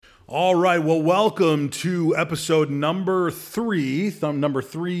All right. Well, welcome to episode number 3, number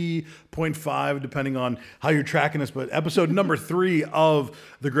 3.5, depending on how you're tracking us. But episode number 3 of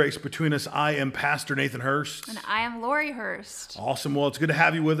The Grace Between Us. I am Pastor Nathan Hurst. And I am Lori Hurst. Awesome. Well, it's good to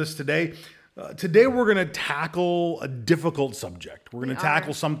have you with us today. Today, we're going to tackle a difficult subject. We're going to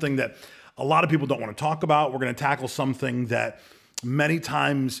tackle something that a lot of people don't want to talk about. We're going to tackle something that many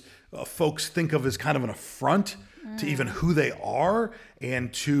times folks think of as kind of an affront to even who they are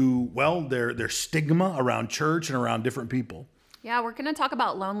and to, well, their stigma around church and around different people. Yeah, we're going to talk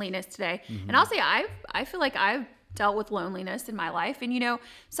about loneliness today. And I'll say I feel like I've dealt with loneliness in my life. And, you know,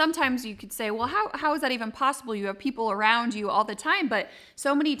 sometimes you could say, well, how is that even possible? You have people around you all the time. But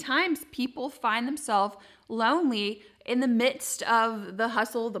so many times people find themselves lonely in the midst of the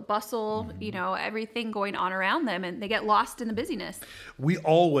hustle, the bustle, you know, everything going on around them, and they get lost in the busyness. We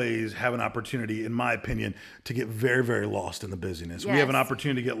always have an opportunity, in my opinion, to get very, very lost in the busyness. Yes. We have an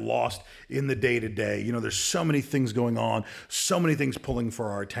opportunity to get lost in the day-to-day. You know, there's so many things going on, so many things pulling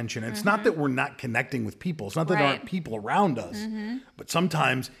for our attention. And it's not that we're not connecting with people. It's not that there aren't people around us. But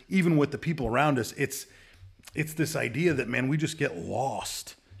sometimes, even with the people around us, it's this idea that, man, we just get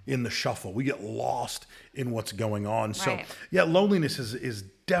lost in the shuffle. We get lost in what's going on. So, yeah, loneliness is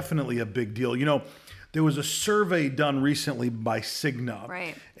definitely a big deal. You know, there was a survey done recently by Cigna.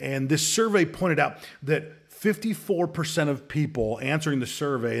 Right. And this survey pointed out that 54% of people answering the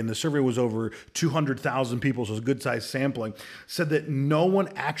survey, and the survey was over 200,000 people, so it was a good-sized sampling, said that no one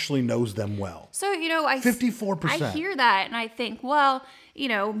actually knows them well. So, you know, 54%. I hear that and I think, well, you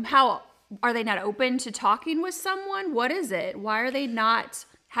know, how are they not open to talking with someone? What is it? Why are they not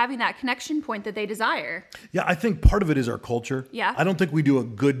having that connection point that they desire? Yeah, I think part of it is our culture. Yeah. I don't think we do a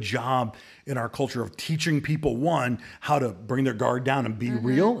good job in our culture of teaching people, one, how to bring their guard down and be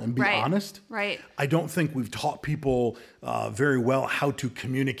real and be honest. Right. I don't think we've taught people very well how to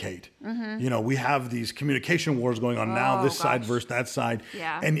communicate. You know, we have these communication wars going on now, this side versus that side.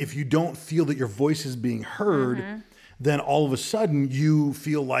 Yeah. And if you don't feel that your voice is being heard, then all of a sudden you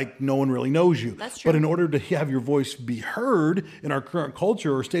feel like no one really knows you. That's true. But in order to have your voice be heard in our current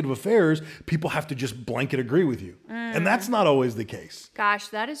culture or state of affairs, people have to just blanket agree with you. And that's not always the case. Gosh,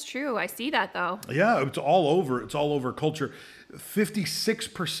 that is true. I see that though. Yeah, it's all over. It's all over culture.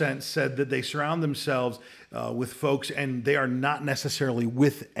 56% said that they surround themselves with folks and they are not necessarily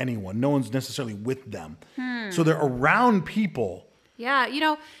with anyone. No one's necessarily with them. So they're around people. Yeah, you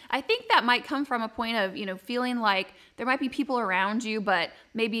know, I think that might come from a point of, you know, feeling like there might be people around you, but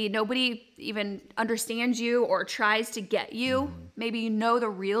maybe nobody even understands you or tries to get you. Maybe you know the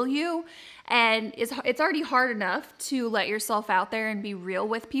real you. And it's already hard enough to let yourself out there and be real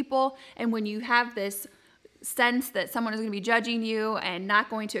with people. And when you have this sense that someone is going to be judging you and not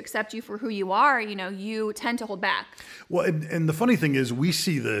going to accept you for who you are, you know, you tend to hold back. Well, and the funny thing is we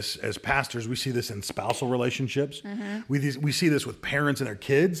see this as pastors, we see this in spousal relationships. We see this with parents and their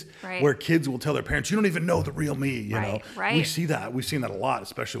kids, where kids will tell their parents, you don't even know the real me, you know. We see that. We've seen that a lot,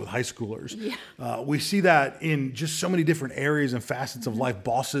 especially with high schoolers. We see that in just so many different areas and facets of life.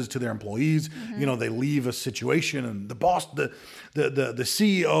 Bosses to their employees, you know, they leave a situation and the boss, the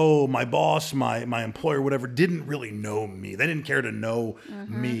CEO, my boss, my employer, whatever, didn't really know me. They didn't care to know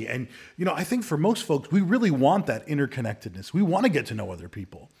me. And, you know, I think for most folks, we really want that interconnectedness. We want to get to know other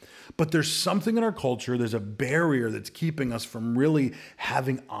people. But there's something in our culture, there's a barrier that's keeping us from really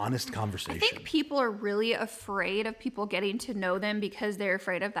having honest conversation. I think people are really afraid of people getting to know them because they're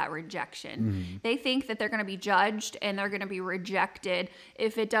afraid of that rejection. They think that they're going to be judged and they're going to be rejected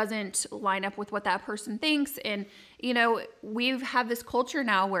if it doesn't line up with what that person thinks. And, you know, we have this culture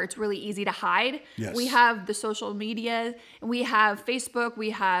now where it's really easy to hide. Yes. We have the social media, and we have Facebook,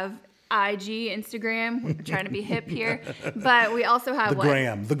 we have IG, Instagram. We're trying to be hip here, but we also have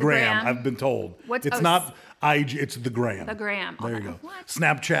the gram. I've been told it's not IG, it's the gram. The gram. There you go. What?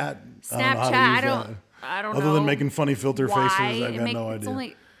 Snapchat. I don't know. Other than making funny filter why. faces, I've got no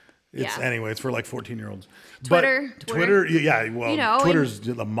idea. Anyway, it's for like 14-year-olds. Twitter. Yeah. Well, you know, Twitter's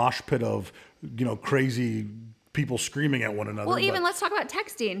the mosh pit of, you know, crazy people screaming at one another. Well, even let's talk about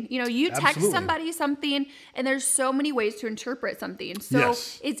texting. You know, you text somebody something, and there's so many ways to interpret something. So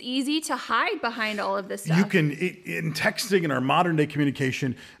it's easy to hide behind all of this stuff. You can, in texting, in our modern day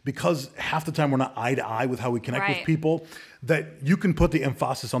communication, because half the time we're not eye to eye with how we connect with people, that you can put the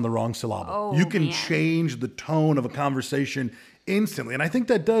emphasis on the wrong syllable. You can change the tone of a conversation instantly. And I think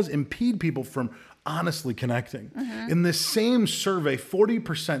that does impede people from honestly connecting. In this same survey,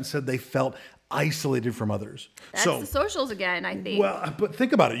 40% said they felt isolated from others. That's the socials again, I think. Well, but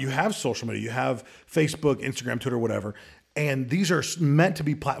think about it. You have social media. You have Facebook, Instagram, Twitter, whatever. And these are meant to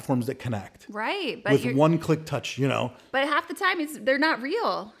be platforms that connect. Right. But with one click touch, But half the time they're not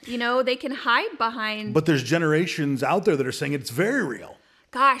real. They can hide behind. But there's generations out there that are saying it's very real.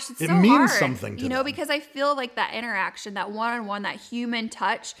 Gosh, it means something to them. because I feel like that interaction, that one-on-one, that human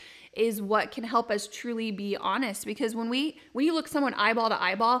touch is what can help us truly be honest. Because when you look someone eyeball to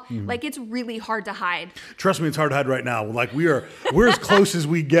eyeball, like it's really hard to hide. Trust me, it's hard to hide right now. Like we're as close as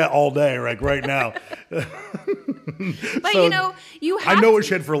we get all day, like right now. But so, you have I know what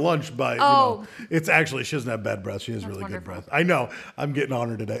she had for lunch, but it's actually, she doesn't have bad breath. She has really good breath. I know. I'm getting on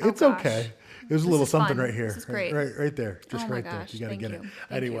her today. It's okay. There's a little something fun. right here. This is great. Right there. Just right there. Gosh, You got to get it.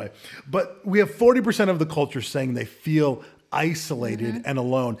 Thank Anyway, you. But we have 40% of the culture saying they feel isolated and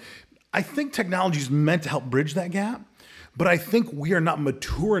alone. I think technology is meant to help bridge that gap, but I think we are not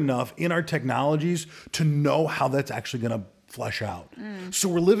mature enough in our technologies to know how that's actually going to flesh out. So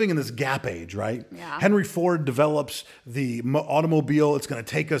we're living in this gap age, right? Yeah. Henry Ford develops the automobile. It's going to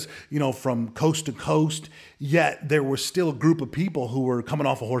take us, from coast to coast. Yet there was still a group of people who were coming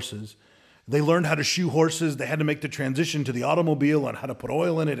off of horses. They learned how to shoe horses. They had to make the transition to the automobile and how to put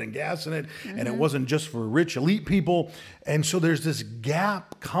oil in it and gas in it. And it wasn't just for rich elite people. And so there's this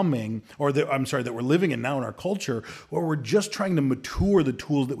gap coming, that we're living in now in our culture, where we're just trying to mature the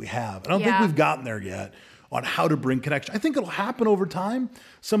tools that we have. I don't think we've gotten there yet on how to bring connection. I think it'll happen over time.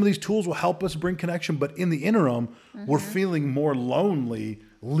 Some of these tools will help us bring connection, but in the interim, we're feeling more lonely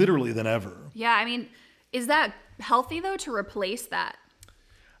literally than ever. Yeah, I mean, is that healthy though to replace that?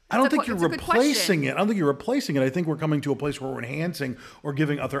 I don't think you're replacing it. I don't think you're replacing it. I think we're coming to a place where we're enhancing or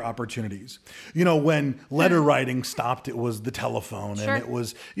giving other opportunities. When letter writing stopped, it was the telephone, and it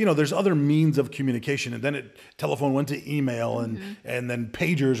was, there's other means of communication. And then telephone went to email, and then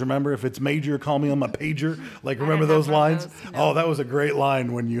pagers. Remember, if it's major, call me on my pager. Like, remember those lines? No. Oh, that was a great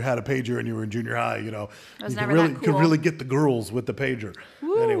line when you had a pager and you were in junior high. You could really get the girls with the pager.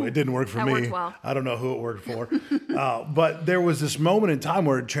 Woo. Anyway, it didn't work for me. Worked well. I don't know who it worked for, but there was this moment in time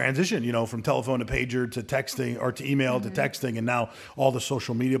where it transition, from telephone to pager to texting, or to email to texting, and now all the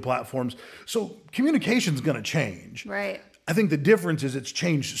social media platforms. So communication's going to change. Right. I think the difference is it's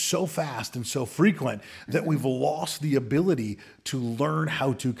changed so fast and so frequent that we've lost the ability to learn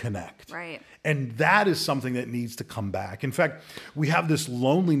how to connect. Right. And that is something that needs to come back. In fact, we have this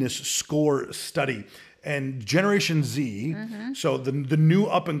loneliness score study. And Generation Z, so the new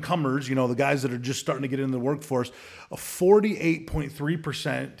up-and-comers, the guys that are just starting to get into the workforce,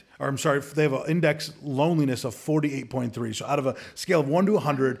 48.3%, they have an index loneliness of 48.3. So out of a scale of 1 to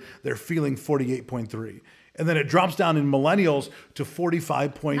 100, they're feeling 48.3. And then it drops down in millennials to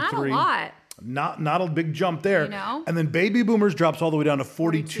 45.3. Not a lot. Not a big jump there. And then baby boomers drops all the way down to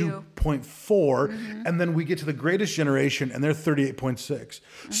 42.4. And then we get to the greatest generation, and they're 38.6.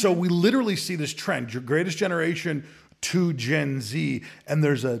 So we literally see this trend, your greatest generation to Gen Z, and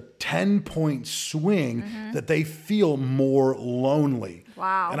there's a 10-point swing that they feel more lonely.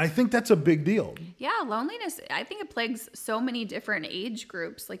 Wow. And I think that's a big deal. Yeah, loneliness, I think it plagues so many different age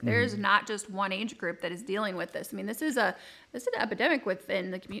groups. Like there's not just one age group that is dealing with this. I mean, this is an epidemic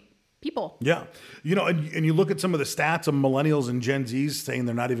within the community. People. Yeah. And you look at some of the stats of millennials and Gen Zs saying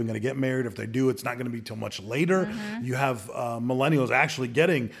they're not even going to get married. If they do, it's not going to be till much later. You have millennials actually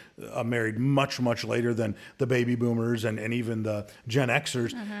getting married much, much later than the baby boomers and even the Gen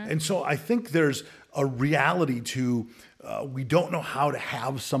Xers. And so I think there's a reality to we don't know how to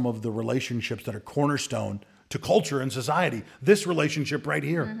have some of the relationships that are cornerstone to culture and society. This relationship right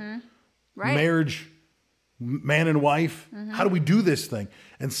here. Right. Marriage, man and wife. How do we do this thing?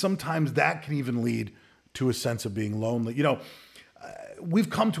 And sometimes that can even lead to a sense of being lonely. We've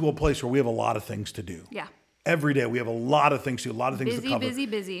come to a place where we have a lot of things to do. Yeah. Every day we have a lot of things to do, a lot of things to cover.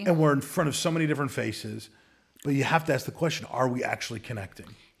 Busy. And we're in front of so many different faces. But you have to ask the question, are we actually connecting?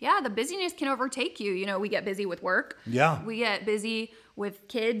 Yeah, the busyness can overtake you. We get busy with work. Yeah. We get busy with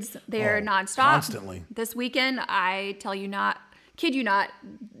kids. They're nonstop. Constantly. This weekend, I tell you not, kid you not,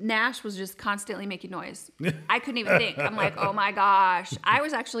 Nash was just constantly making noise. I couldn't even think. I'm like, oh my gosh. I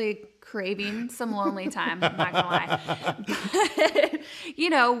was actually craving some lonely time. I'm not gonna lie.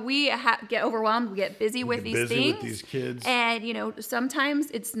 But, we get overwhelmed. We get busy with these things. With these kids. And,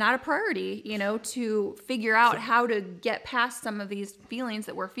 sometimes it's not a priority, to figure out how to get past some of these feelings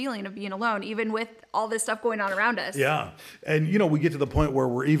that we're feeling of being alone, even with all this stuff going on around us. Yeah. And, we get to the point where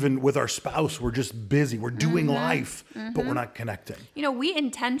we're even with our spouse, we're just busy. We're doing life, but we're not connecting. We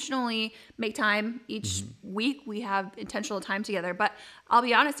intentionally make time each week. We have intentional time together. But I'll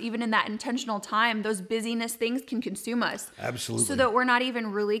be honest, even in that intentional time, those busyness things can consume us. Absolutely. So that we're not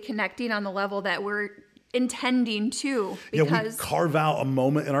even really connecting on the level that we're intending to. Because we carve out a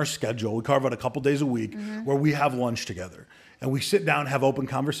moment in our schedule. We carve out a couple days a week where we have lunch together. And we sit down, have open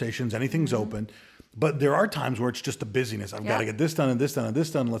conversations. Anything's open. But there are times where it's just a busyness. I've got to get this done and this done and this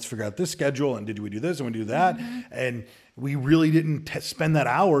done. Let's figure out this schedule. And did we do this and we do that? And we really didn't spend that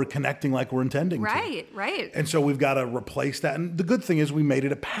hour connecting like we're intending to. Right. And so we've got to replace that. And the good thing is we made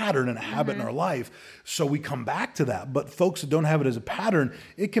it a pattern and a habit in our life. So we come back to that. But folks that don't have it as a pattern,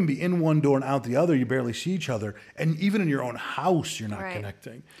 it can be in one door and out the other. You barely see each other. And even in your own house, you're not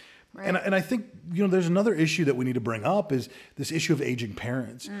connecting. Right. And I think, there's another issue that we need to bring up is this issue of aging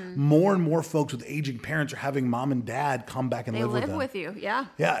parents. More and more folks with aging parents are having mom and dad come back and live with them. They live with you, yeah.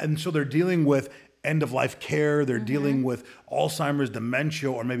 Yeah, and so they're dealing with end-of-life care. They're dealing with Alzheimer's,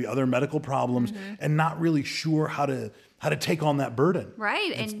 dementia, or maybe other medical problems, and not really sure how to take on that burden.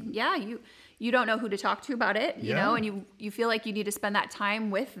 Right, and you don't know who to talk to about it, you know, and you feel like you need to spend that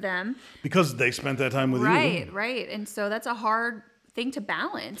time with them. Because they spent that time with you. Right, and so that's a hard thing to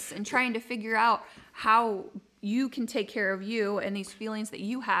balance, and trying to figure out how you can take care of you and these feelings that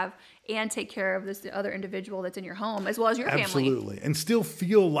you have and take care of this other individual that's in your home as well as your family. Absolutely. And still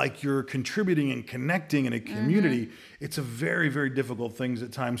feel like you're contributing and connecting in a community. It's a very, very difficult thing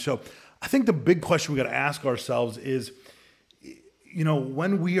at times. So I think the big question we got to ask ourselves is,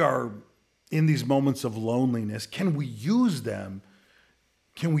 when we are in these moments of loneliness, can we use them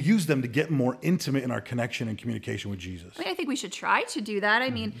to get more intimate in our connection and communication with Jesus? I think we should try to do that. I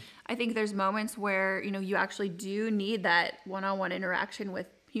mean, I think there's moments where, you actually do need that one-on-one interaction with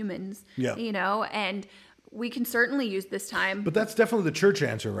humans, and we can certainly use this time. But that's definitely the church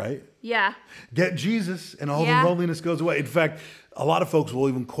answer, right? Yeah. Get Jesus and all the loneliness goes away. In fact, a lot of folks will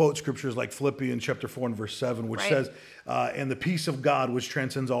even quote scriptures like Philippians chapter 4 and verse 7, which says, and the peace of God, which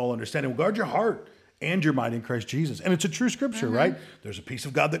transcends all understanding, will guard your heart and your mind in Christ Jesus. And it's a true scripture, right? There's a peace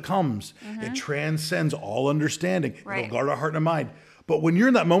of God that comes. It transcends all understanding. It'll guard our heart and mind. But when you're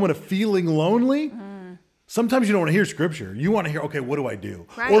in that moment of feeling lonely, sometimes you don't want to hear scripture. You want to hear, okay, what do I do?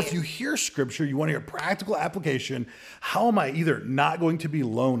 Or if you hear scripture, you want to hear practical application. How am I either not going to be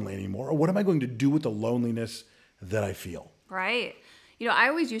lonely anymore, or what am I going to do with the loneliness that I feel? Right. I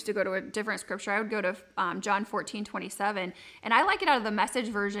always used to go to a different scripture. I would go to John 14:27, and I like it out of the Message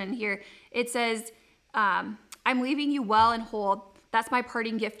version here. It says, I'm leaving you well and whole. That's my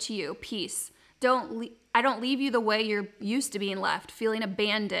parting gift to you. Peace. I don't leave you the way you're used to being left, feeling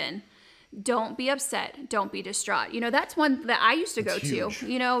abandoned. Don't be upset. Don't be distraught. That's one that I used to go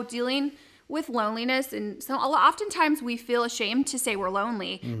to, dealing with loneliness. And so oftentimes we feel ashamed to say we're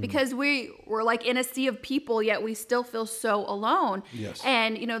lonely because we're like in a sea of people, yet we still feel so alone. Yes.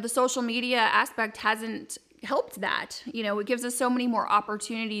 And, the social media aspect hasn't helped that. It gives us so many more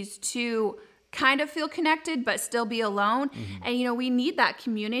opportunities to kind of feel connected, but still be alone. And, we need that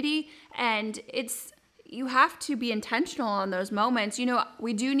community, and you have to be intentional on those moments.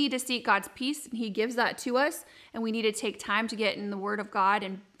 We do need to seek God's peace, and he gives that to us, and we need to take time to get in the word of God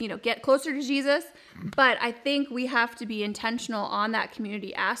and, get closer to Jesus. But I think we have to be intentional on that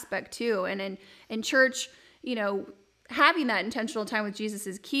community aspect too. And in church, having that intentional time with Jesus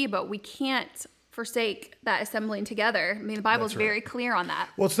is key, but we can't forsake that assembling together. I mean, the Bible is very clear on that.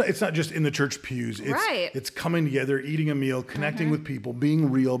 Well, it's not just in the church pews. It's coming together, eating a meal, connecting with people,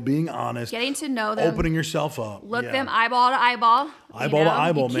 being real, being honest. Getting to know them. Opening yourself up. Look them eyeball to eyeball. Eyeball to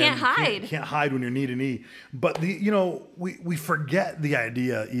eyeball, man. You can't hide. You can't hide when you're knee to knee. But, we forget the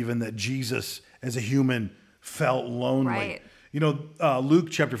idea even that Jesus, as a human, felt lonely. Right. Luke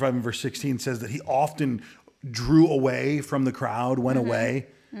chapter 5 and verse 16 says that he often drew away from the crowd, went away.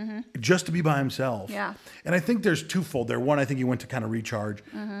 Just to be by himself. Yeah. And I think there's twofold there. One, I think he went to kind of recharge.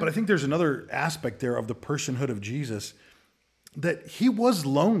 But I think there's another aspect there of the personhood of Jesus, that he was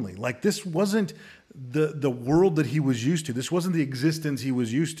lonely. Like, this wasn't the world that he was used to. This wasn't the existence he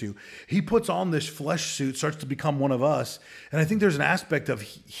was used to. He puts on this flesh suit, starts to become one of us. And I think there's an aspect of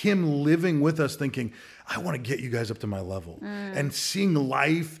him living with us thinking, I want to get you guys up to my level. And seeing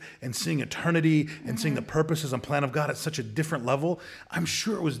life and seeing eternity and seeing the purposes and plan of God at such a different level, I'm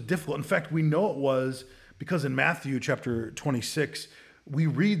sure it was difficult. In fact, we know it was because in Matthew chapter 26, we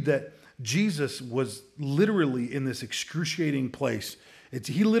read that Jesus was literally in this excruciating place.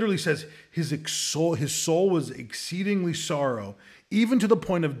 He literally says his soul was exceedingly sorrow, even to the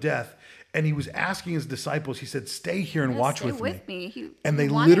point of death. And he was asking his disciples, he said, stay here and watch with me. And they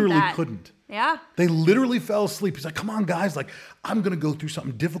literally couldn't. Yeah. They literally fell asleep. He's like, come on, guys. Like, I'm going to go through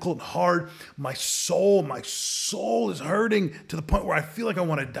something difficult and hard. My soul is hurting to the point where I feel like I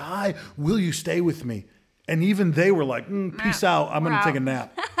want to die. Will you stay with me? And even they were like, peace out. I'm going to take a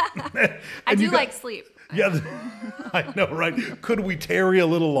nap. I do like sleep. Yeah, I know, right? Could we tarry a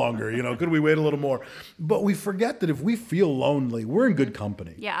little longer? Could we wait a little more? But we forget that if we feel lonely, we're in good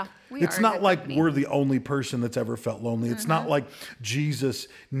company. Yeah, it's not like we're the only person that's ever felt lonely. It's not like Jesus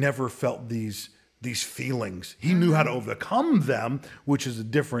never felt these feelings. He knew how to overcome them, which is a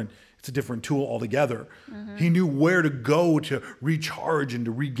different tool altogether. He knew where to go to recharge and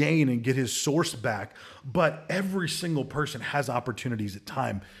to regain and get his source back. But every single person has opportunities at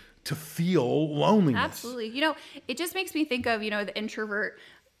time to feel loneliness. Absolutely. It just makes me think of, the introvert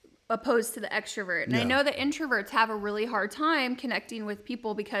opposed to the extrovert. And I know that introverts have a really hard time connecting with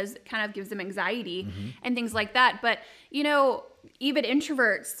people because it kind of gives them anxiety and things like that. But, even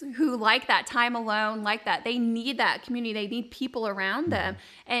introverts who like that time alone, they need that community. They need people around them.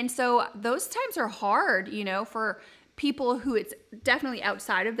 And so those times are hard, for people who it's definitely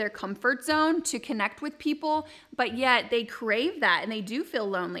outside of their comfort zone to connect with people, but yet they crave that and they do feel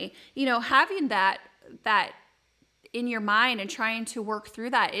lonely. Having that in your mind and trying to work through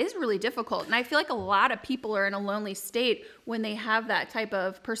that is really difficult. And I feel like a lot of people are in a lonely state when they have that type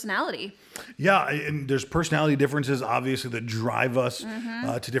of personality. Yeah, and there's personality differences, obviously, that drive us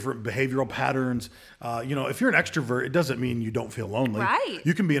to different behavioral patterns. If you're an extrovert, it doesn't mean you don't feel lonely. Right.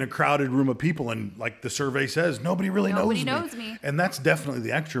 You can be in a crowded room of people and, like the survey says, nobody knows me. And that's definitely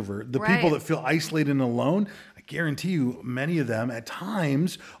the extrovert. The people that feel isolated and alone, I guarantee you, many of them at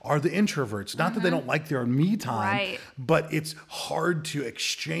times are the introverts. Not that they don't like their me time, but it's hard to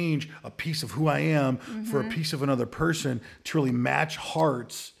exchange a piece of who I am for a piece of another person to really match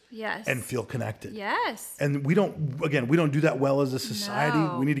hearts and feel connected. Yes. And we don't do that well as a society.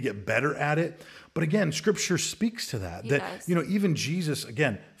 No. We need to get better at it. But again, Scripture speaks to that. That, even Jesus,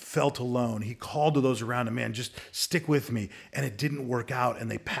 again, felt alone. He called to those around him, man, just stick with me. And it didn't work out.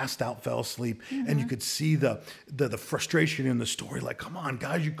 And they passed out, fell asleep. And you could see the frustration in the story. Like, come on,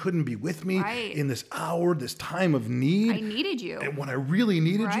 guys, you couldn't be with me in this hour, this time of need. I needed you. And when I really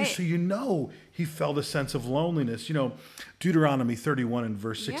needed you. So, he felt a sense of loneliness. Deuteronomy 31 and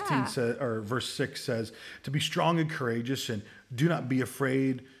verse 16 says, or verse 6 says, to be strong and courageous and do not be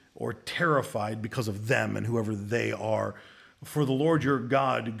afraid or terrified because of them and whoever they are. For the Lord your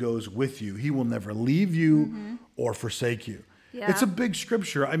God goes with you. He will never leave you or forsake you. Yeah. It's a big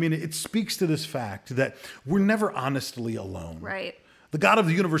scripture. I mean, it speaks to this fact that we're never honestly alone. Right. The God of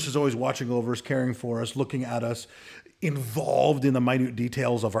the universe is always watching over us, caring for us, looking at us, involved in the minute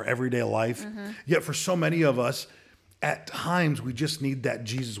details of our everyday life. Yet for so many of us, at times, we just need that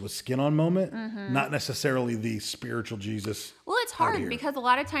Jesus with skin on moment, not necessarily the spiritual Jesus. Well, it's hard because a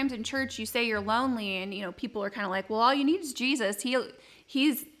lot of times in church, you say you're lonely and, people are kind of like, well, all you need is Jesus.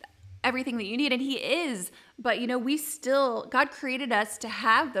 He's everything that you need, and he is. But, God created us to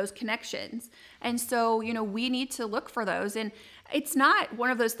have those connections. And so, we need to look for those. And it's not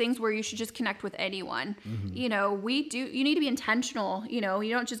one of those things where you should just connect with anyone. You need to be intentional. You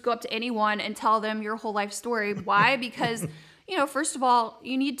don't just go up to anyone and tell them your whole life story. Why? Because, first of all,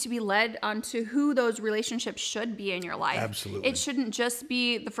 you need to be led onto who those relationships should be in your life. Absolutely. It shouldn't just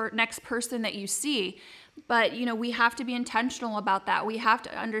be the next person that you see. But, we have to be intentional about that. We have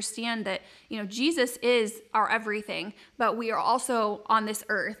to understand that, Jesus is our everything, but we are also on this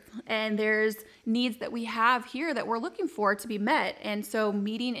earth, and there's needs that we have here that we're looking for to be met. And so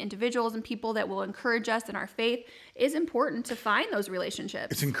meeting individuals and people that will encourage us in our faith is important to find those relationships.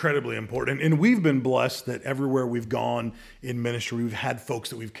 It's incredibly important. And we've been blessed that everywhere we've gone in ministry, we've had folks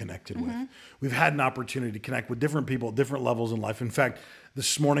that we've connected with. We've had an opportunity to connect with different people at different levels in life. In fact,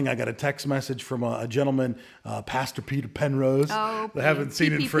 this morning, I got a text message from a gentleman, Pastor Peter Penrose. I haven't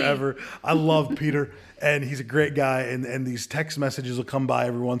seen him forever. I love Peter, and he's a great guy. And these text messages will come by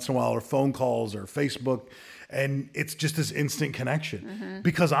every once in a while, or phone calls, or Facebook. And it's just this instant connection.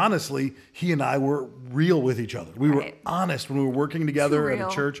 Because honestly, he and I were real with each other. We were honest when we were working together at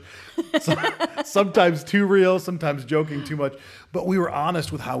a church. Sometimes too real, sometimes joking too much. But we were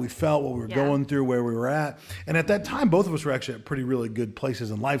honest with how we felt, what we were going through, where we were at. And at that time, both of us were actually at pretty really good places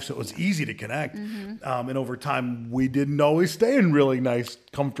in life. So it was easy to connect. And over time, we didn't always stay in really nice,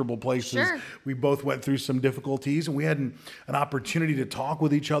 comfortable places. We both went through some difficulties, and we had an opportunity to talk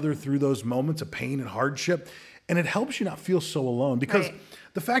with each other through those moments of pain and hardship. And it helps you not feel so alone, because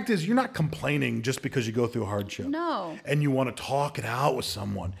the fact is, you're not complaining just because you go through hardship. No. And you want to talk it out with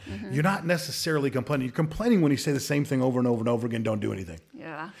someone. You're not necessarily complaining. You're complaining when you say the same thing over and over and over again, don't do anything.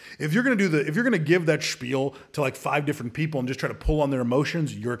 Yeah. If you're going to give that spiel to like 5 different people and just try to pull on their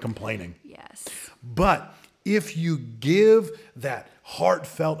emotions, you're complaining. Yes. But if you give that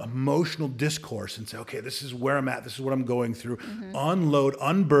heartfelt, emotional discourse and say, okay, this is where I'm at. This is what I'm going through. Unload,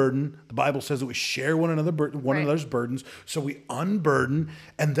 unburden. The Bible says that we share one another's burdens. So we unburden,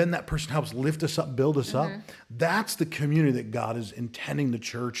 and then that person helps lift us up, build us up. That's the community that God is intending the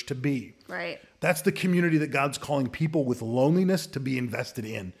church to be. Right. That's the community that God's calling people with loneliness to be invested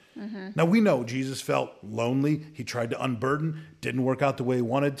in. Now, we know Jesus felt lonely. He tried to unburden, didn't work out the way he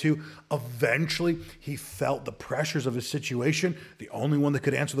wanted to. Eventually, he felt the pressures of his situation. The only one that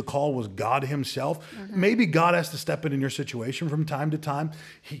could answer the call was God himself. Maybe God has to step in your situation from time to time.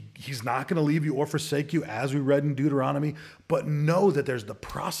 He's not going to leave you or forsake you, as we read in Deuteronomy. But know that there's the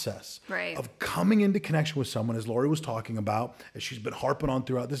process of coming into connection with someone, as Lori was talking about, as she's been harping on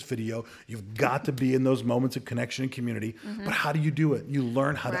throughout this video. You've got to be in those moments of connection and community. But how do you do it? You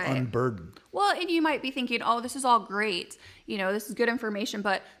learn how to unburden. Well, and you might be thinking, oh, this is all great. This is good information,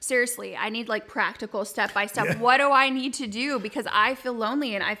 but seriously, I need like practical step by step. What do I need to do? Because I feel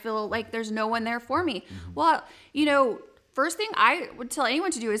lonely and I feel like there's no one there for me. Well, first thing I would tell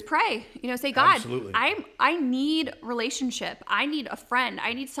anyone to do is pray. Say, God, Absolutely. I need relationship. I need a friend.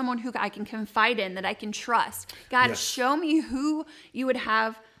 I need someone who I can confide in, that I can trust. God, show me who you would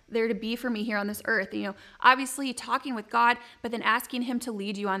have there to be for me here on this earth. Obviously talking with God, but then asking him to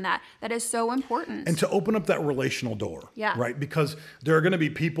lead you on that. That is so important. And to open up that relational door. Right? Because there are going to be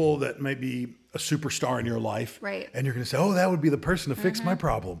people that may be a superstar in your life. Right. And you're going to say, oh, that would be the person to fix my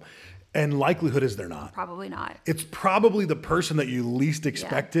problem. And likelihood is they're not. Probably not. It's probably the person that you least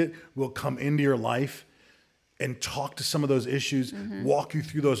expect it will come into your life and talk to some of those issues, walk you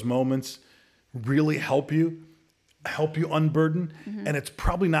through those moments, really help you unburden. And it's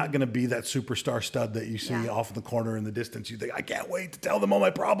probably not going to be that superstar stud that you see off in the corner in the distance. You think, I can't wait to tell them all my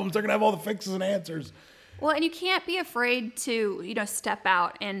problems. They're going to have all the fixes and answers. Well, and you can't be afraid to, step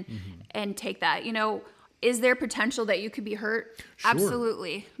out and take that. Is there potential that you could be hurt? Sure.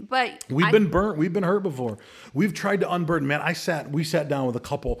 Absolutely. But we've been burnt. We've been hurt before. We've tried to unburden. Man, we sat down with a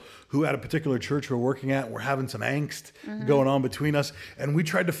couple who at a particular church we're working at. We're having some angst going on between us. And we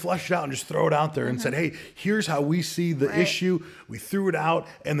tried to flush it out and just throw it out there and said, hey, here's how we see the issue. We threw it out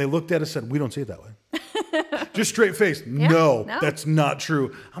and they looked at us and said, we don't see it that way. Just straight face. No, that's not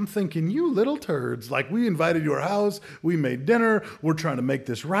true. I'm thinking, you little turds. Like, we invited you to our house. We made dinner. We're trying to make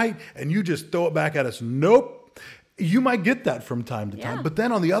this right. And you just throw it back at us. Nope. You might get that from time to time. But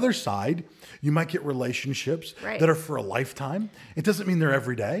then on the other side, you might get relationships that are for a lifetime. It doesn't mean they're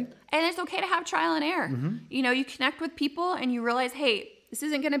every day. And it's okay to have trial and error. You connect with people and you realize, hey, this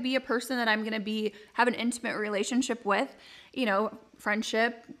isn't going to be a person that I'm going to have an intimate relationship with,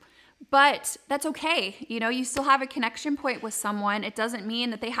 friendship. But that's okay. You still have a connection point with someone. It doesn't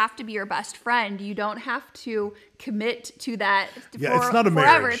mean that they have to be your best friend. You don't have to commit to that it's not a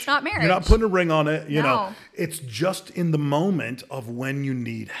forever. Marriage. It's not marriage. You're not putting a ring on it. It's just in the moment of when you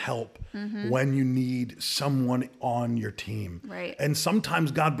need help, when you need someone on your team. Right. And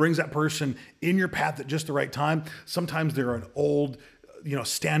sometimes God brings that person in your path at just the right time. Sometimes they're an old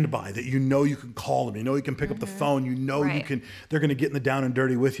standby that you can call them, you can pick up the phone, they're going to get in the down and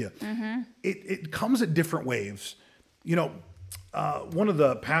dirty with you. It comes at different waves. One of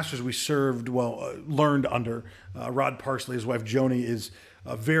the pastors we learned under, Rod Parsley, his wife Joni, is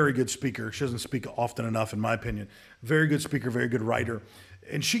a very good speaker. She doesn't speak often enough, in my opinion. Very good speaker, very good writer.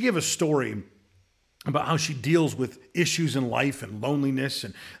 And she gave a story about how she deals with issues in life and loneliness.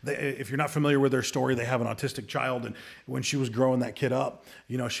 And if you're not familiar with their story, they have an autistic child. And when she was growing that kid up,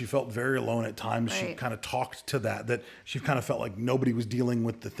 she felt very alone at times. Right. She kind of talked to that she kind of felt like nobody was dealing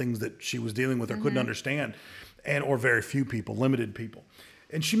with the things that she was dealing with or couldn't understand, or very few people, limited people.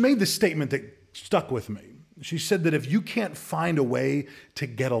 And she made this statement that stuck with me. She said that if you can't find a way to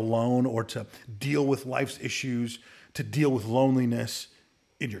get alone or to deal with life's issues, to deal with loneliness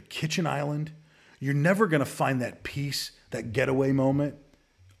in your kitchen island, you're never going to find that peace, that getaway moment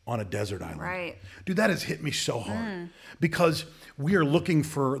on a desert island. Right. Dude, that has hit me so hard because we are looking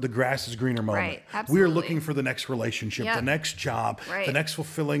for the grass is greener moment. Right. Absolutely. We are looking for the next relationship, the next job, the next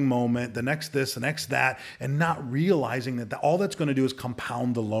fulfilling moment, the next this, the next that, and not realizing that all that's going to do is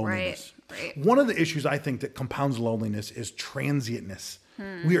compound the loneliness. Right. One of the issues I think that compounds loneliness is transientness.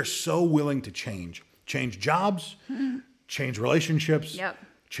 We are so willing to change jobs, change relationships.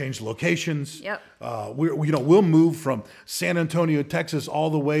 Change locations. We'll move from San Antonio, Texas, all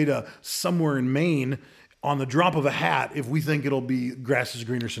the way to somewhere in Maine on the drop of a hat if we think it'll be grass is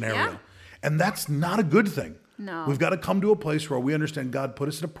greener scenario. And that's not a good thing. No. We've got to come to a place where we understand God put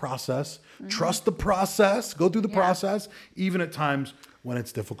us in a process, trust the process, go through the process, even at times when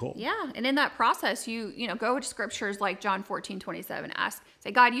it's difficult. Yeah. And in that process, you go to scriptures like John 14:27,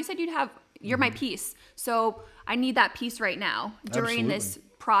 say, God, you said you'd have You're my peace. So I need that peace right now during this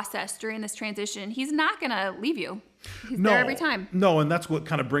process, during this transition. He's not going to leave you. He's there every time. No, and that's what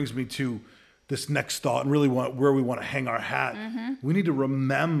kind of brings me to this next thought and really where we want to hang our hat. We need to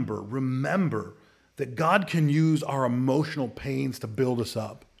remember that God can use our emotional pains to build us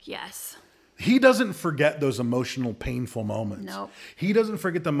up. Yes. He doesn't forget those emotional, painful moments. Nope. He doesn't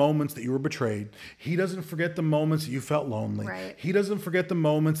forget the moments that you were betrayed. He doesn't forget the moments that you felt lonely. Right. He doesn't forget the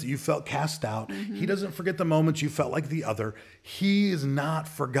moments that you felt cast out. He doesn't forget the moments you felt like the other. He has not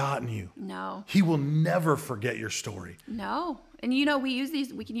forgotten you. No. He will never forget your story. No. And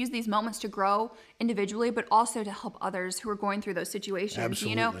we can use these moments to grow individually, but also to help others who are going through those situations.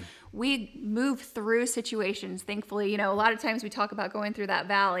 Absolutely. We move through situations, thankfully. A lot of times we talk about going through that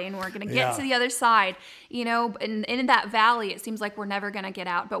valley and we're going to get to the other side, and in that valley, it seems like we're never going to get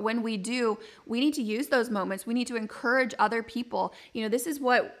out. But when we do, we need to use those moments. We need to encourage other people. This is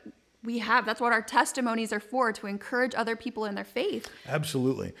what we have. That's what our testimonies are for, to encourage other people in their faith.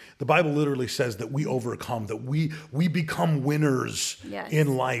 Absolutely. The Bible literally says that we overcome, that we become winners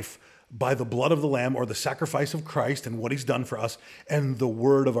in life by the blood of the Lamb, or the sacrifice of Christ and what he's done for us, and the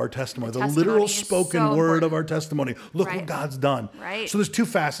word of our testimony, the literal spoken word of our testimony. Look what God's done. Right. So there's two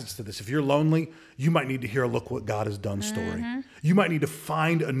facets to this. If you're lonely, you might need to hear a look what God has done story. You might need to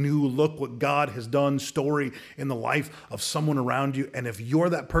find a new look what God has done story in the life of someone around you. And if you're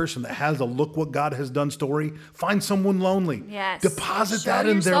that person that has a look what God has done story, find someone lonely. Yes. Deposit that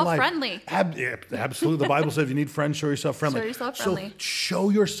in their life. Friendly. Absolutely. The Bible says if you need friends, show yourself friendly. Show yourself friendly. So show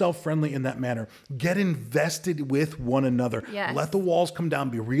yourself friendly in that manner. Get invested with one another. Yes. Let the walls come down.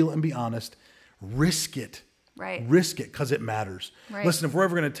 Be real and be honest. Risk it. Right. Risk it because it matters. Right. Listen, if we're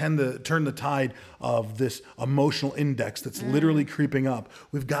ever going to turn the tide of this emotional index that's literally creeping up,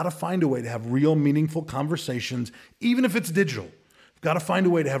 we've got to find a way to have real, meaningful conversations, even if it's digital. We've got to find a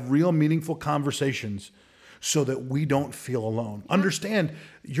way to have real, meaningful conversations so that we don't feel alone. Understand,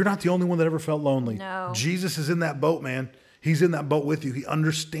 you're not the only one that ever felt lonely. No. Jesus is in that boat, man. He's in that boat with you. He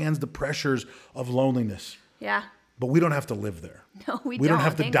understands the pressures of loneliness. Yeah. But we don't have to live there. No, we don't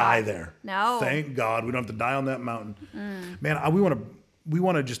have to die there. No. Thank God we don't have to die on that mountain. Man, we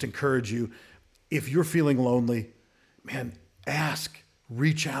want to just encourage you. If you're feeling lonely, man, ask,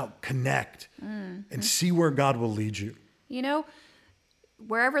 reach out, connect, and see where God will lead you.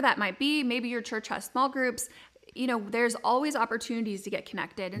 Wherever that might be, maybe your church has small groups. There's always opportunities to get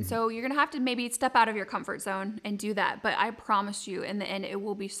connected. And so you're going to have to maybe step out of your comfort zone and do that. But I promise you, in the end, it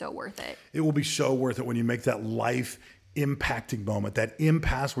will be so worth it. It will be so worth it when you make that life impacting moment, that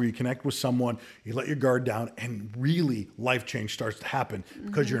impasse where you connect with someone, you let your guard down, and really life change starts to happen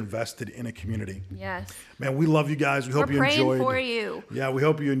because you're invested in a community. Yes. Man, we love you guys. We hope you enjoyed. We're praying for you. Yeah, we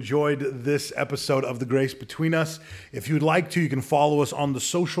hope you enjoyed this episode of The Grace Between Us. If you'd like to, you can follow us on the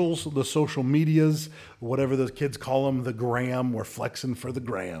socials, the social medias, whatever the kids call them, the gram. We're flexing for the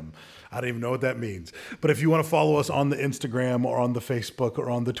gram. I don't even know what that means. But if you want to follow us on the Instagram or on the Facebook or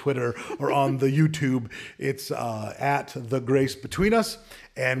on the Twitter or on the YouTube, it's at The Grace Between Us.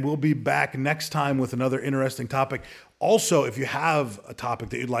 And we'll be back next time with another interesting topic. Also, if you have a topic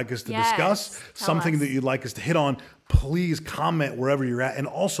that you'd like us to discuss, something that you'd like us to hit on, please comment wherever you're at. And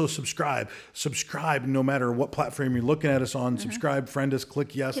also subscribe. Subscribe no matter what platform you're looking at us on. Subscribe, friend us,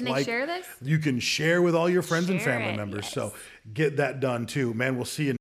 click yes, Can like. they share this? You can share with all your friends and family members. Yes. So get that done too. Man, we'll see you